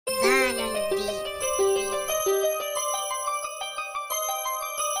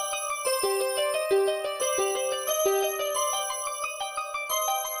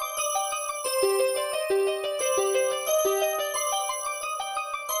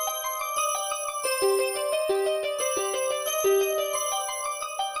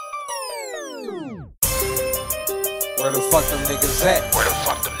Where the fuck them niggas at? Where the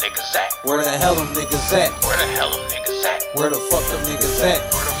fuck them niggas at? Where the hell them niggas at? Where the hell them niggas at? Where the fuck them niggas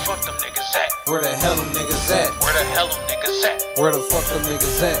at? Where the fuck them niggas at? Where the hell them niggas at? Where the hell them niggas at? Where the fuck them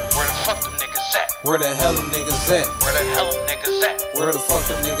niggas at? Where the fuck them niggas at? Where the hell them niggas at? Where the hell them niggas at? Where the fuck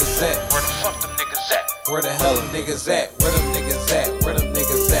them niggas at? Where the fuck them niggas at? Where the hell them niggas at? Where them niggas at? Where them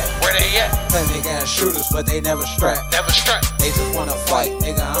niggas at? Where they at? Claim they got shooters, but they never strap. Never strap. They just wanna fight,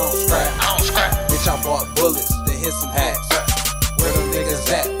 nigga, I don't scrap. I don't scrap. Bitch, I bought bullets to hit some hats. Where them niggas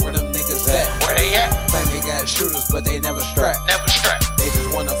at? Where them niggas at? Where they at? Claim they got shooters, but they never strap. Never strap. They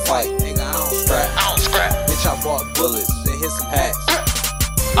just wanna fight, nigga, I don't scrap. I don't scrap. Bitch, I bought bullets to hit some hats.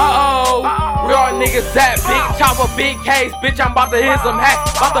 Where all niggas at? Big chopper, big case, bitch, I'm about to hit some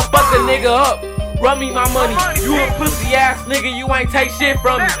hats. About to fuck a nigga up, run me my money. You a pussy ass nigga, you ain't take shit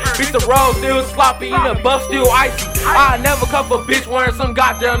from me. Bitch, the road still sloppy, and the buff still icy. I never cuff a bitch wearing some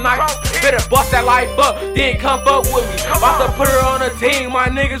goddamn Nike. Better bust that life up, then come fuck with me. About to put her on a team, my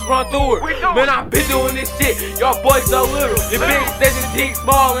niggas run through her. Man, I been doing this shit, y'all boys so little. The bitch said your dick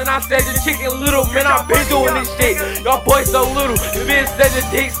small, and I said your chicken little. Man, I been doing this shit, y'all boys so little. The bitch said your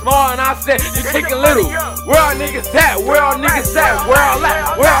dick small, and I said your chicken little. Where all niggas at? Where all niggas at? Where all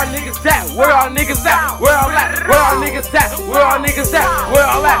at? Where all niggas at? Where all niggas at? Where all at? Where all niggas at? Where all niggas at? Where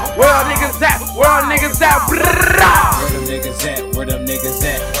all at? Where all niggas at? Where all niggas at? Where them niggas at? Where them niggas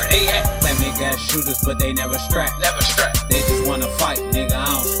at? Where they at? Claim they got shooters, but they never strap. Never strap. They just wanna fight, nigga, I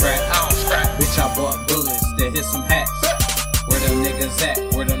don't scrap. I don't scrap. Bitch, I bought bullets to hit some hats. Where them niggas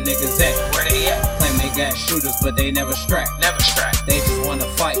at? Where them niggas at? Where they at? Claim they got shooters, but they never strap. Never strap. They just wanna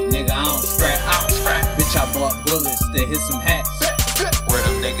fight, nigga, I don't scrap. I don't scrap. Bitch, I bought bullets to hit some hats. Where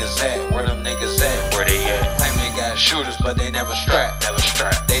them niggas at? Where them niggas at? Where they at? Claim they got shooters, but they never strap. Never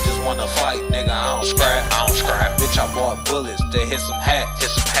strap. They just wanna fight, nigga, I don't scrap. I don't scrap. Bitch, I bought bullets to hit some hats. Hit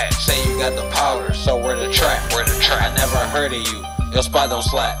some hats. Say you got the powder, so where the trap? Where the I trap? never heard of you. Your spot don't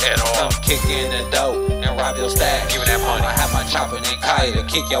slap At all. Come kick in the dough and rob your stash. Give me that money. I have my chopper and Kaya to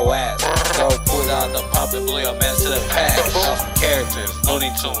kick your ass. Bro, pull out the pump and blow your man to the past. Saw some characters,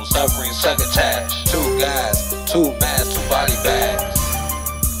 Looney Tunes, suffering, succotash. 2 guys, 2 masks, 2 body bags.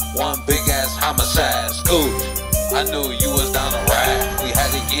 1 big ass homicide. Scooch, I knew you was down to ride. We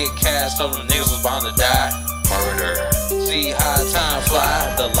had to get cash, so them niggas was bound to die. Murder. See how time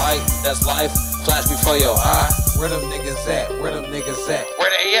fly, the light, that's life, flash before your eye. Where them niggas at? Where them niggas at? Where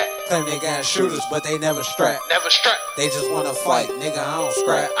they at? Claim they got shooters, but they never strap. Never strap. They just wanna fight, nigga, I don't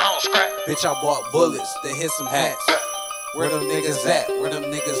scrap. I don't scrap. Bitch, I bought bullets to hit some hats. Where them niggas at? Where them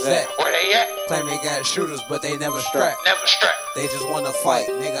niggas at? Where they at? Claim they got shooters, but they never strap. Never strap. They just wanna fight,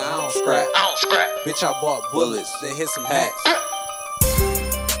 nigga, I don't scrap. I don't scrap. Bitch, I bought bullets to hit some hats.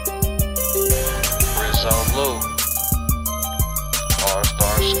 Rizzo Blue.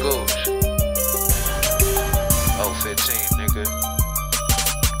 All-Star School.